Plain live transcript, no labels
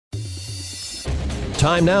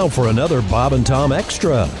Time now for another Bob and Tom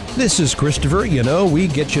Extra. This is Christopher. You know, we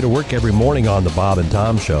get you to work every morning on the Bob and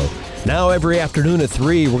Tom Show. Now every afternoon at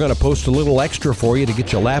 3, we're going to post a little extra for you to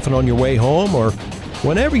get you laughing on your way home or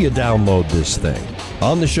whenever you download this thing.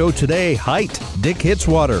 On the show today, height, Dick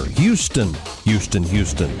Hitswater, Houston,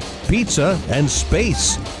 pizza, and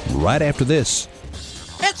space. Right after this.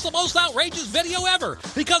 It's the most outrageous video ever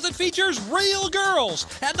because it features real girls.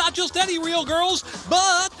 And not just any real girls,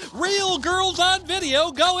 but real girls on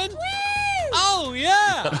video going, woo! Oh,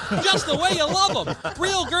 yeah, just the way you love them.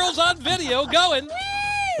 Real girls on video going,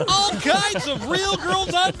 woo! All kinds of real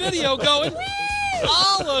girls on video going, woo!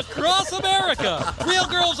 All across America. Real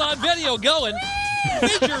girls on video going,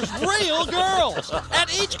 features real girls. And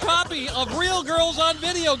each copy of Real Girls on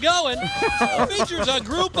Video Going features a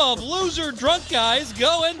group of loser drunk guys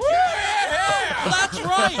going, that's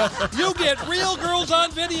right, you get Real Girls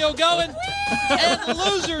on Video Going and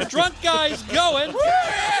loser drunk guys going.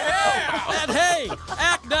 And hey,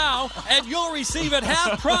 act now and you'll receive at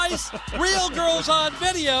half price Real Girls on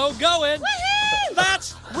Video Going.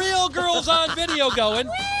 That's Real Girls on Video Going.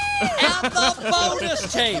 And the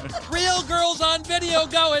bonus tape, Real Girls on Video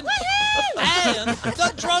Going, and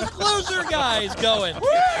the drunk loser guys going.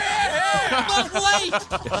 But wait,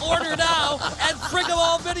 order now, and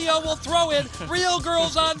Frigolol Video will throw in Real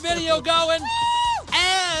Girls on Video Going,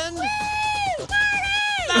 and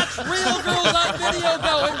that's Real Girls on Video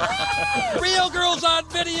Going, Real Girls on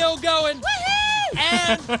Video Going,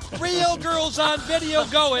 and Real Girls on Video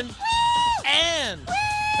Going, and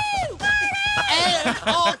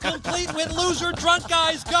all complete with loser drunk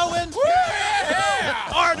guys going,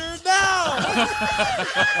 order now!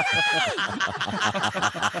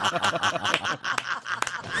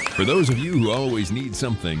 For those of you who always need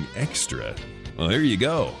something extra, well, here you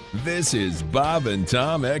go. This is Bob and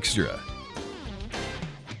Tom Extra.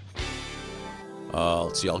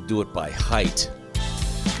 Let's see, I'll do it by height.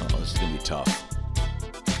 Oh, this is going to be tough.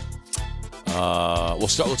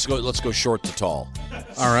 Let's go short to tall.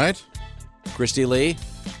 All right. Christy Lee?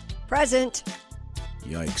 Present.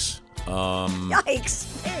 Yikes. Yikes.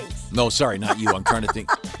 Thanks. No, sorry, not you. I'm trying to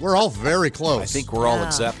think. We're all very close. I think we're all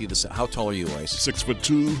exactly the same. How tall are you, Ice?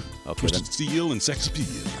 6'2", Okay, Twisted Steel, and Sex Appeal.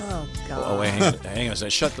 Oh, God. Oh, wait, hang on a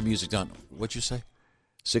second. Shut the music down. What'd you say?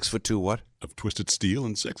 6'2", what? Of Twisted Steel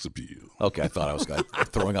and Sex Appeal. Okay, I thought I was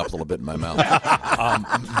throwing up a little bit in my mouth.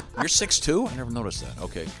 You're 6'2"? I never noticed that.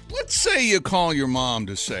 Okay. Let's say you call your mom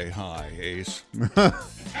to say hi, Ace.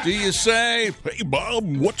 Do you say, Hey, Bob,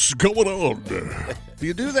 what's going on? do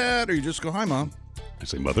you do that, or you just go, hi, Mom? I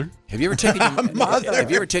say, Mother? Have you ever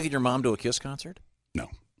taken your mom to a Kiss concert? No.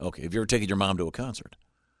 Okay. Have you ever taken your mom to a concert?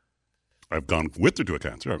 I've gone with her to a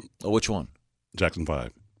concert. Oh, which one? Jackson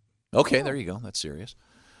 5. Okay, there you go. That's serious.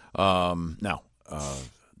 Now,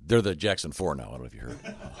 they're the Jackson 4 now. I don't know if you heard.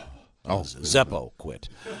 Zeppo quit.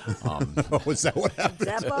 Was that what happened?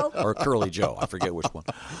 Zeppo? Or Curly Joe. I forget which one.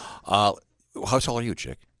 How tall are you,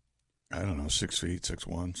 chick? I don't know, 6 feet,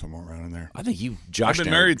 6'1", somewhere around in there. I think you, Josh. I've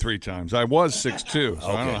been married 3 times. I was 6'2", so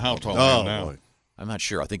I don't know how tall I am now. Boy. I'm not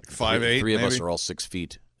sure. I think 5'8", three of us maybe? are all 6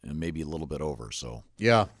 feet and maybe a little bit over. So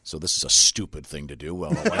Yeah. So this is a stupid thing to do.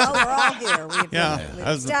 Well, Well, we're all here. We've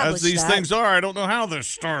As established these that. things are, I don't know how this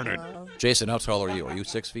started. Jason, how tall are you? Are you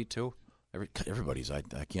 6 feet too? Everybody's. I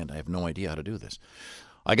can't. I have no idea how to do this.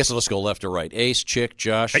 I guess let's go left or right. Ace, chick,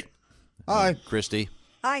 Josh. Hey. Hi. Christy.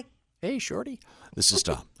 Hi. Hey, shorty. This is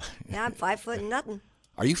Tom. Yeah, I'm 5 foot and nothing.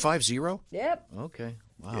 Are you 5'0"? Yep. Okay.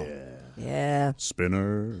 Wow. Yeah.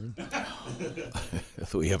 Spinner.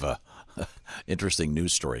 We have a interesting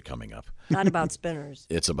news story coming up. Not about spinners.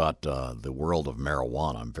 It's about the world of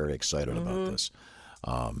marijuana. I'm very excited about this.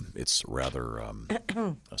 It's rather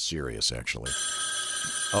serious, actually.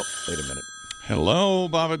 Oh, wait a minute. Hello,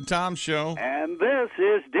 Bob and Tom Show. And this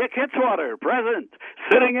is Dick Hitswater, present,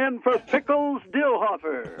 sitting in for Pickles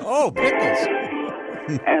Dillhofer. Oh,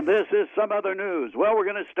 Pickles. And this is some other news. Well, we're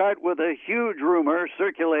going to start with a huge rumor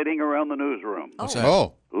circulating around the newsroom. What's that?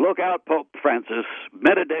 Oh. Look out, Pope Francis.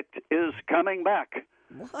 Benedict is coming back.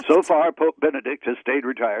 What? So far, Pope Benedict has stayed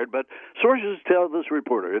retired, but sources tell this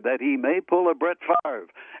reporter that he may pull a Brett Favre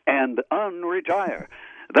and unretire.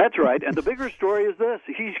 That's right, and the bigger story is this.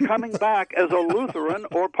 He's coming back as a Lutheran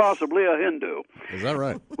or possibly a Hindu. Is that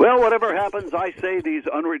right? Well, whatever happens, I say these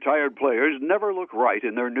unretired players never look right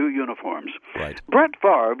in their new uniforms. Right. Brett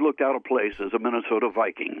Favre looked out of place as a Minnesota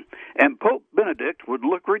Viking, and Pope Benedict would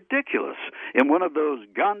look ridiculous in one of those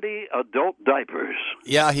Gandhi adult diapers.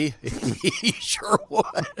 Yeah, he sure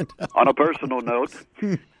would. On a personal note,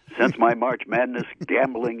 Since my March Madness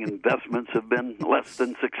gambling investments have been less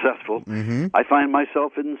than successful, I find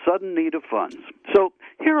myself in sudden need of funds. So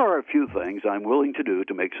here are a few things I'm willing to do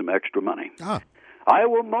to make some extra money. I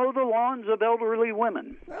will mow the lawns of elderly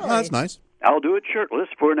women. Oh, that's nice. I'll do it shirtless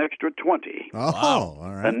for an extra $20. Oh,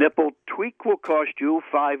 all right. A nipple tweak will cost you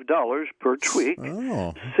 $5 per tweak.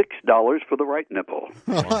 Oh. $6 for the right nipple.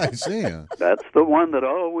 Oh, I see. That's the one that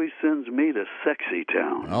always sends me to Sexy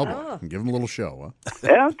Town. Oh, boy. Give him a little show, huh?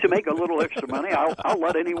 And to make a little extra money, I'll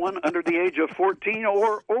let anyone under the age of 14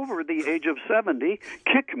 or over the age of 70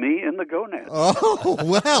 kick me in the gonads. Oh,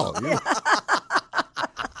 well.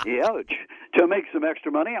 Yeah. Ouch. To make some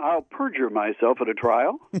extra money, I'll perjure myself at a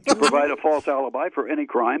trial to provide a false alibi for any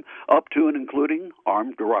crime, up to and including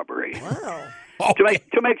armed robbery. Wow.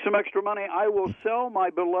 To make some extra money, I will sell my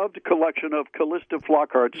beloved collection of Callista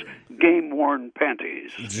Flockhart's game-worn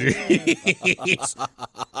panties. Jeez. Is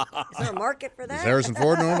there a market for that? Does Harrison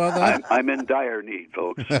Ford know about that? I'm in dire need,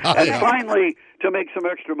 folks. And finally, to make some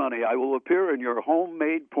extra money, I will appear in your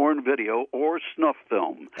homemade porn video or snuff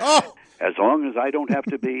film. Oh. As long as I don't have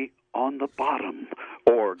to be on the bottom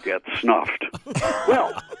or get snuffed.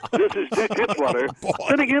 Well, this is Dick Hitswater,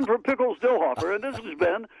 sitting in for Pickles Dillhofer, and this has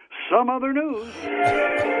been Some Other News.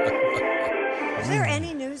 Is there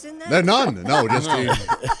any news in that? There's none. No, just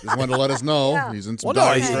wanted to let us know. Yeah. He's in some Well, no,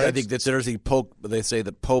 dire I straits. think that's interesting. They say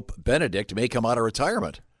that Pope Benedict may come out of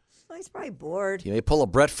retirement. Oh, he's probably bored. He may pull a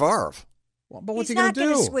Brett Favre. Well, but what's He's he going not to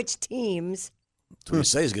going do? to switch teams. What do you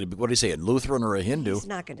say? He's going to be? What do you say? A Lutheran or a Hindu? He's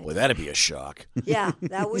not gonna Boy, do that'd be a shock. Yeah,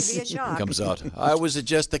 that would be a shock. Comes out. I was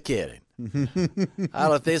just a kid. I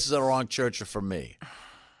don't. This is the wrong church for me.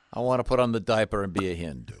 I want to put on the diaper and be a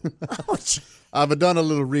Hindu. Oh, gee. I've done a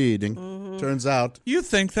little reading. Turns out. You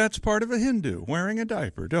think that's part of a Hindu, wearing a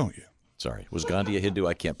diaper, don't you? Sorry, was Gandhi a Hindu?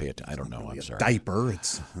 I can't pay attention. I don't know. I'm sorry. Diaper. I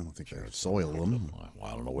don't think they soil them.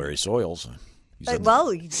 Well, I don't know where he soils. He's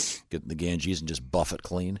get in the Ganges and just buff it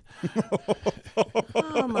clean.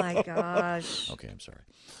 Oh, my gosh. Okay, I'm sorry.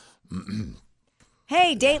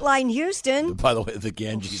 Hey, Dateline Houston. By the way, the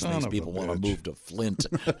Ganges makes people want to move to Flint.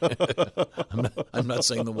 I'm not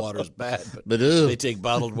saying the water's bad, but they take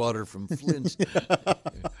bottled water from Flint.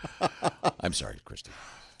 I'm sorry, Christy.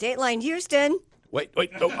 Dateline Houston. Wait,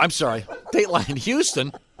 no, I'm sorry. Dateline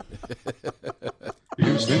Houston.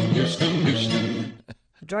 Houston.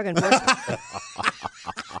 Drug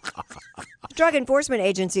Enforcement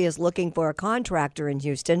Agency is looking for a contractor in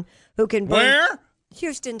Houston who can burn... Where?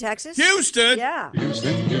 Houston, Texas. Houston? Yeah.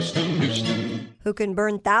 Houston. Who can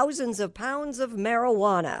burn thousands of pounds of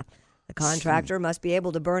marijuana. The contractor must be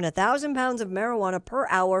able to burn 1,000 pounds of marijuana per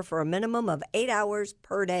hour for a minimum of 8 hours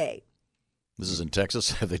per day. This is in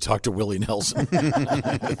Texas. Have they talked to Willie Nelson?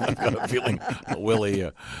 I've got a feeling Willie...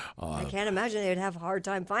 I can't imagine they'd have a hard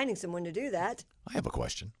time finding someone to do that. I have a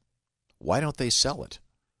question. Why don't they sell it?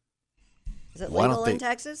 Is it Why legal don't they- in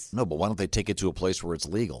Texas? No, but why don't they take it to a place where it's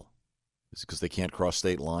legal? Is it because they can't cross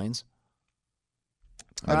state lines?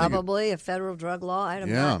 Probably a federal drug law. I'm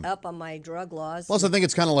Yeah. not up on my drug laws. Plus, I think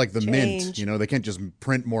it's kind of like the mint. Change. You know, they can't just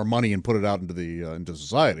print more money and put it out into the into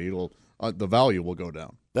society. It'll the value will go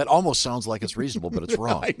down. That almost sounds like it's reasonable, but it's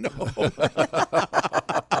wrong. I know.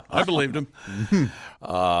 I believed him.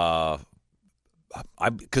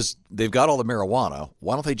 Because they've got all the marijuana.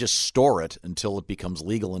 Why don't they just store it until it becomes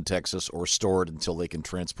legal in Texas, or store it until they can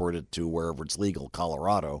transport it to wherever it's legal,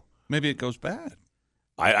 Colorado? Maybe it goes bad.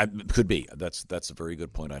 I could be. That's a very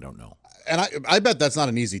good point. I don't know. And I bet that's not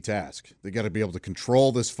an easy task. They got to be able to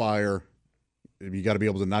control this fire. You got to be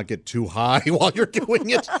able to not get too high while you're doing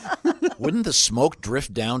it. Wouldn't the smoke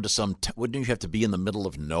drift down to some? Wouldn't you have to be in the middle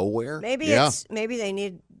of nowhere? Maybe maybe they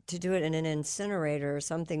need to do it in an incinerator or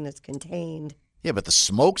something that's contained. Yeah, but the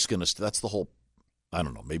smoke's gonna. That's the whole. I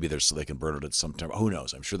don't know. Maybe there's so they can burn it at some time. Who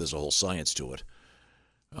knows? I'm sure there's a whole science to it.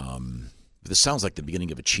 This sounds like the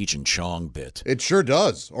beginning of a Cheech and Chong bit. It sure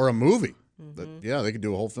does, or a movie. Yeah, they could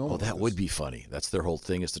do a whole film. Oh, about that this. would be funny. That's their whole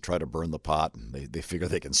thing, is to try to burn the pot, and they figure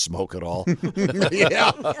they can smoke it all.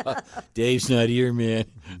 Yeah. Dave's not here, man.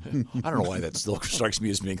 I don't know why that still strikes me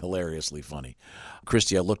as being hilariously funny.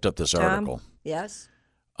 Christy, I looked up this article. Yes.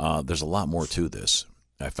 There's a lot more to this.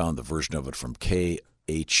 I found the version of it from KHOU,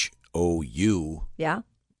 Yeah.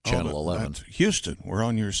 Channel 11. That's Houston, we're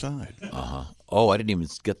on your side. Oh, I didn't even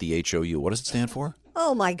get the HOU. What does it stand for?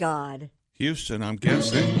 Oh, my God. Houston, I'm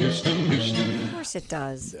guessing. Houston. Of course it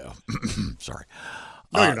does. Sorry.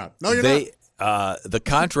 No, you're not. No, you're not. The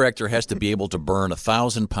contractor has to be able to burn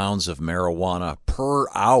 1,000 pounds of marijuana per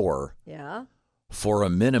hour Yeah. for a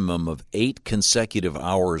minimum of 8 consecutive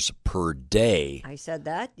hours per day. I said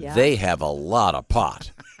that. Yeah. They have a lot of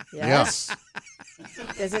pot. Yes.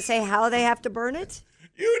 Does it say how they have to burn it?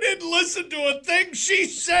 You didn't listen to a thing she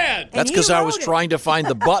said. That's because I was trying to find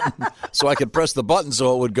the button so I could press the button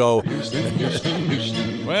so it would go.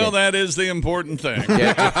 Well, that is the important thing.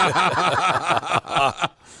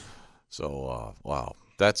 So, wow,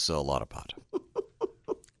 that's a lot of pot.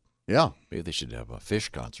 Yeah. Maybe they should have a fish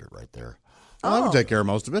concert right there. Well, I would take care of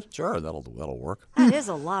most of it. Sure, that'll work. That is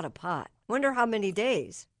a lot of pot. Wonder how many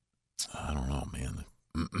days. I don't know, man.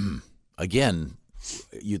 Again,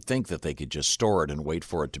 you'd think that they could just store it and wait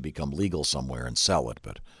for it to become legal somewhere and sell it,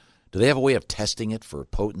 but do they have a way of testing it for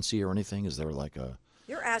potency or anything? Is there like a...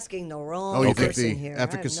 You're asking the wrong person here.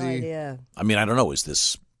 Efficacy? I have no idea. I mean, I don't know. Is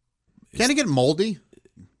this... Can it get moldy?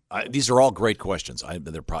 These are all great questions.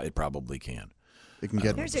 It probably can. It can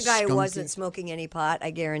get Here's a guy who skunky. wasn't smoking any pot,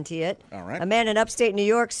 I guarantee it. All right. A man in upstate New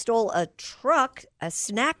York stole a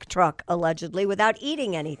snack truck, allegedly, without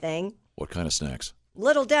eating anything. What kind of snacks?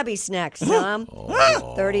 Little Debbie snacks, Tom.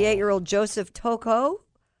 38-year-old Joseph Taco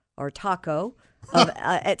at TOCCO.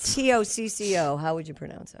 How would you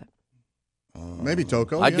pronounce that? Maybe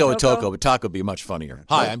Toco. I'd go with Toco, but Taco would be much funnier.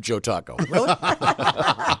 Hi, I'm Joe Taco. Really?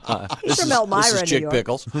 He's from Elmira, This is New Chick York.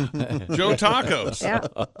 Pickles. Joe Tacos. Yeah.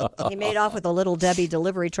 He made off with a Little Debbie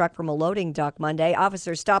delivery truck from a loading dock Monday.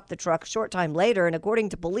 Officers stopped the truck a short time later, and according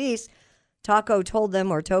to police, Toco told them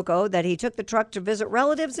that he took the truck to visit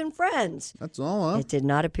relatives and friends. That's all, huh? It did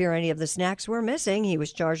not appear any of the snacks were missing. He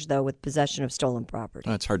was charged, though, with possession of stolen property.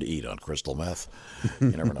 It's hard to eat on crystal meth. You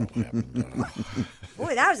never know what happened.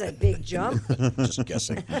 Boy, that was a big jump. Just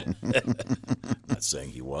guessing. Not saying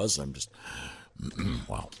he was. I'm just...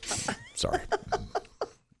 Wow. Sorry.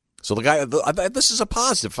 So the guy... this is a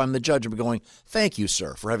positive. If I'm the judge, I'm going, thank you,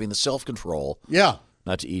 sir, for having the self-control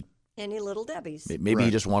not to eat any Little Debbies. Maybe he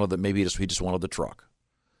just wanted he just wanted the truck.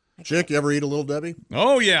 Chick, you ever eat a Little Debbie?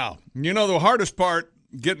 Oh, yeah. You know the hardest part,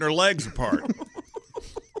 getting her legs apart.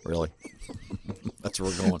 Really? That's where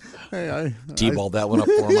we're going. Hey, T-balled that one up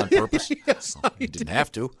for him on purpose? Yes, you didn't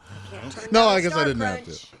have to. No, I guess I didn't have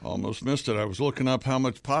to. Almost missed it. I was looking up how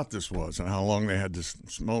much pot this was and how long they had to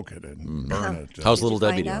smoke it and burn it. How's Little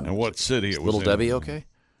Debbie doing? And what city it was Little in. Debbie okay?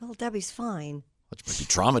 Little Debbie's fine. She might be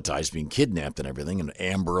traumatized, being kidnapped and everything, and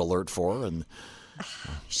Amber Alert for her. And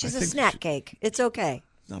she's a snack cake. It's okay.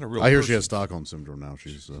 Not a real I hear person. she has Stockholm syndrome now.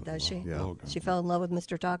 She's Does she? Yeah. She fell in love with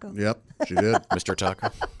Mr. Taco? Yep, she did. Mr. Taco?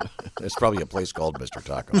 There's probably a place called Mr.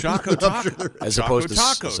 Taco. Choco Taco. As Choco opposed to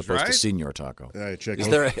tacos, right? Senor Taco. Yeah, Chick. Is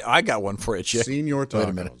there? I got one for you, Chick. Senor Wait a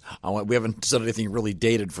Tacos. minute. We haven't said anything really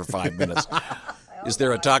dated for 5 minutes. Is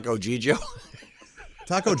there a Taco Gijo?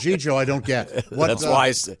 Taco Gijo, I don't get. What, That's why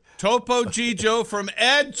I said. Topo Gijo from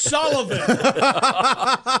Ed Sullivan.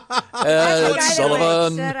 Ed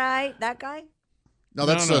Sullivan. That guy? No,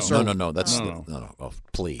 that's No. Sir. No. That's no. Oh,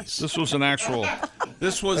 please. This was an actual.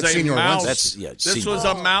 This was That's a Senior mouse. Winston. This was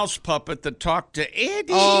a mouse puppet that talked to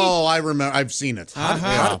Eddie. Oh, I remember. I've seen it.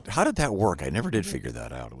 How did that work? I never did figure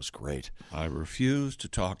that out. It was great. I refuse to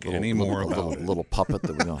talk anymore about it. Little puppet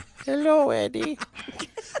that we go. Hello, Eddie.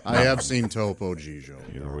 I have seen Topo Gijo.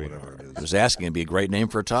 Or whatever it is. I was asking. It'd be a great name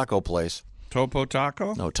for a taco place. Topo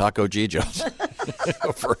Taco? No, Taco Gijo.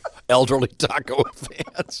 For elderly taco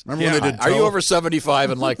fans. Remember when they did Are you over 75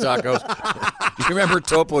 and like tacos? Do you remember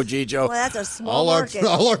Topo Gijo? Well, that's a small market.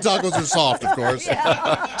 All our tacos are soft, of course.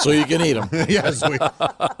 So you can eat them. Yes,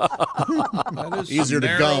 That is Easier to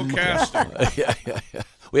narrow gum. casting. Yeah.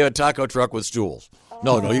 We have a taco truck with stools.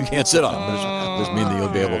 No, you can't sit on them. This means that you'll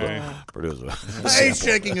be able to produce a He's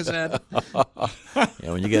shaking his head.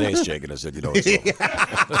 Yeah, when you get Ace shaking his head, you know it's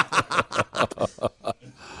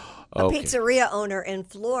A pizzeria owner in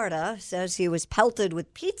Florida says he was pelted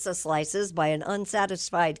with pizza slices by an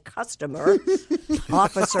unsatisfied customer.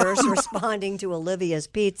 Officers responding to Olivia's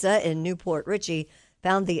Pizza in Newport Richey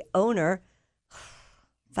found the owner,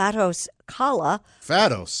 Fatos Kala.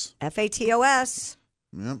 Fatos. Fatos.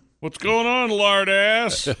 Yep. What's going on, lard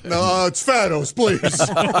ass? No, it's Fatos, please.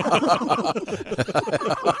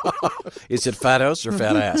 Is it Fatos or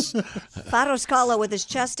Fat Ass? Fatos Kala with his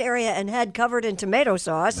chest area and head covered in tomato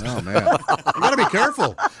sauce. Oh, man. You got to be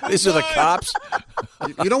careful. These are the cops.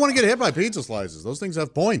 You don't want to get hit by pizza slices. Those things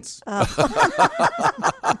have points. You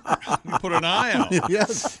put an eye out.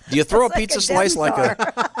 Yes. Do you throw a Like pizza a slice Death like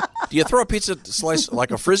a? Do you throw a pizza slice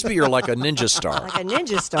like a frisbee or like a ninja star? Like a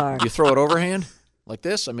ninja star. Do you throw it overhand like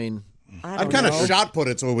this? I mean, I'd kind of shot put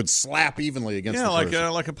it so it would slap evenly against Yeah, the like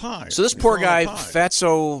person. like a pie. so this poor guy,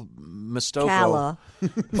 Fatso Mistoko. Kala.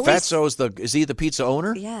 Fatso is he the pizza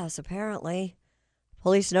owner? Yes, apparently.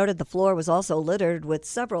 Police noted the floor was also littered with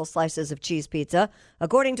several slices of cheese pizza.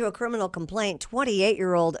 According to a criminal complaint,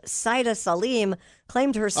 28-year-old Saida Salim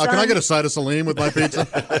claimed her son... Can I get a side of Salim with my pizza?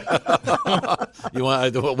 You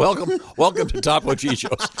want welcome to Topo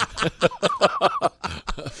Gijo's.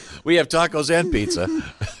 We have tacos and pizza.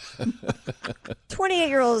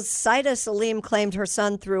 28-year-old Saida Salim claimed her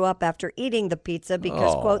son threw up after eating the pizza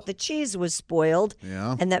because, quote, the cheese was spoiled,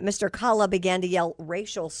 and that Mr. Kalla began to yell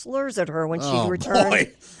racial slurs at her when she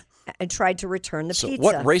returned and tried to return the pizza.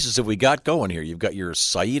 What races have we got going here? You've got your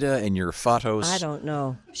Saida and your Fatos. I don't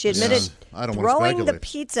know. She admitted throwing the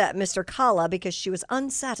pizza at Mr. Kalla because she was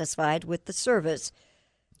unsatisfied with the service.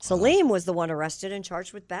 Salim was the one arrested and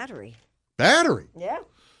charged with battery. Battery? Yeah.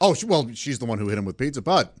 Oh, she's the one who hit him with pizza,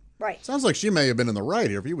 but... Right. Sounds like she may have been in the right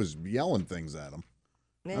here if he was yelling things at him.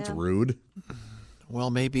 Yeah. That's rude.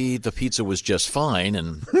 Well, maybe the pizza was just fine,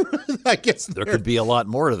 and I guess there could be a lot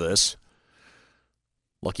more to this.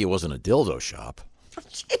 Lucky it wasn't a dildo shop.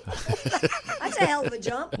 That's a hell of a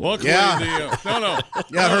jump. Luckily, Yeah,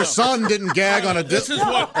 her son didn't gag on a This is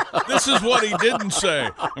what he didn't say.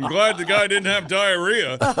 I'm glad the guy didn't have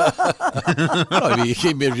diarrhea. I mean,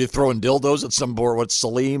 he may be throwing dildos at some board. What's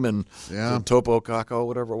Salim and Topo Caco,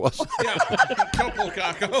 whatever it was. Yeah, Topo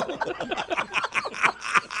Caco.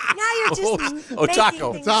 Now you're just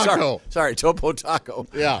Taco. Sorry, Topo Taco.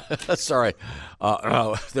 Yeah. Sorry.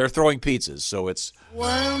 They're throwing pizzas, so it's...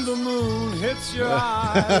 When the moon hits your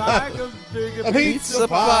eye like a big pizza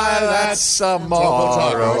pie, that's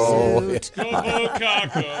tomorrow. Topo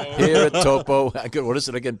Caco. Here at Topo. What is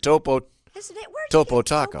it again? Topo. Isn't it? Where'd Topo you get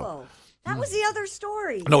Taco. Topo? That was the other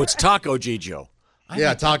story. No, it's Taco Gijo.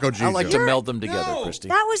 Taco Gijo. I like to meld them together, Christy.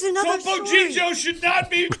 That was another Topo story. Gijo should not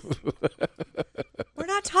be... We're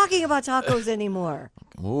not talking about tacos anymore.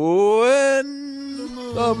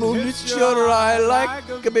 When the moon hits your eye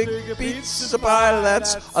like a big pizza pie,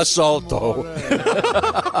 that's a salto.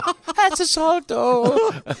 That's a salto.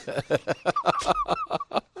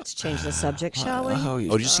 Let's change the subject, shall we?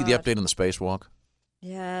 Oh, did you see the update on the spacewalk?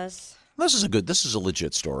 Yes. This is a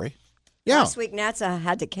legit story. Yeah. Last week, NASA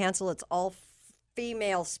had to cancel its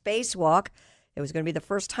all-female spacewalk. It was going to be the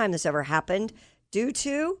first time this ever happened. Due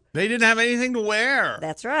to? They didn't have anything to wear.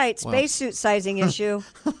 That's right. Spacesuit sizing issue.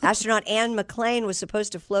 Astronaut Anne McClain was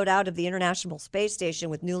supposed to float out of the International Space Station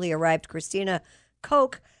with newly arrived Christina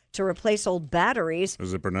Koch to replace old batteries.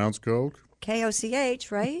 Is it pronounced Coke?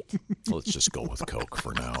 Koch, right? Let's just go with Coke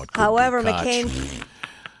for now. However, McCain...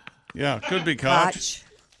 Yeah, could be Koch.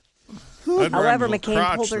 However,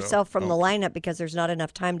 McCain pulled herself from the lineup because there's not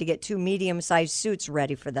enough time to get two medium-sized suits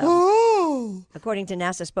ready for them. According to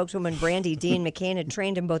NASA spokeswoman Brandy Dean, McCain had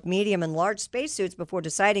trained in both medium and large spacesuits before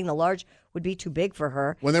deciding the large would be too big for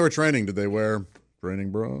her. When they were training, did they wear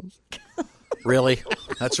training bras? Really?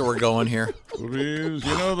 That's where we're going here? Please,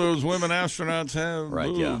 those women astronauts have right,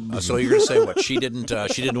 boobs. Yeah. So you're going to say what? She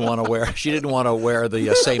didn't want to wear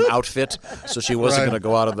the same outfit, so she wasn't going to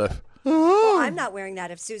go out of the... Well, I'm not wearing that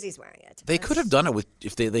if Susie's wearing it. They could have done it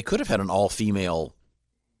if they could have had an all-female.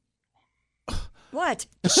 What?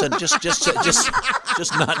 Just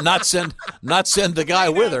not send the guy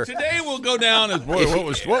with her. Today we'll go down as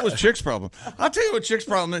what was Chick's problem? I'll tell you what Chick's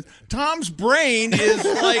problem is. Tom's brain is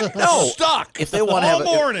like stuck. If they want to have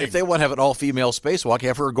an all-female spacewalk,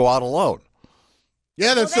 have her go out alone.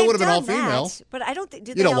 Yeah, that still would have been all female. But I don't think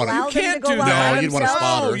did they allow them to go out by you'd want to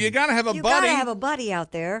spot her. You got to have a buddy. You got to have a buddy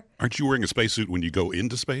out there. Aren't you wearing a spacesuit when you go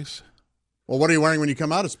into space? Well, what are you wearing when you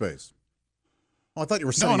come out of space? Oh, I thought you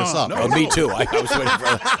were setting us up. No. Me too. I was waiting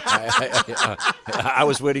for. I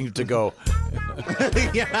was waiting to go.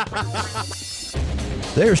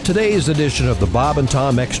 There's today's edition of the Bob and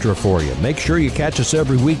Tom Extra for you. Make sure you catch us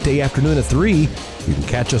every weekday afternoon at 3. You can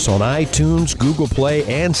catch us on iTunes, Google Play,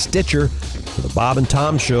 and Stitcher. For the Bob and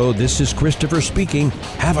Tom Show, this is Christopher speaking.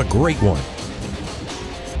 Have a great one.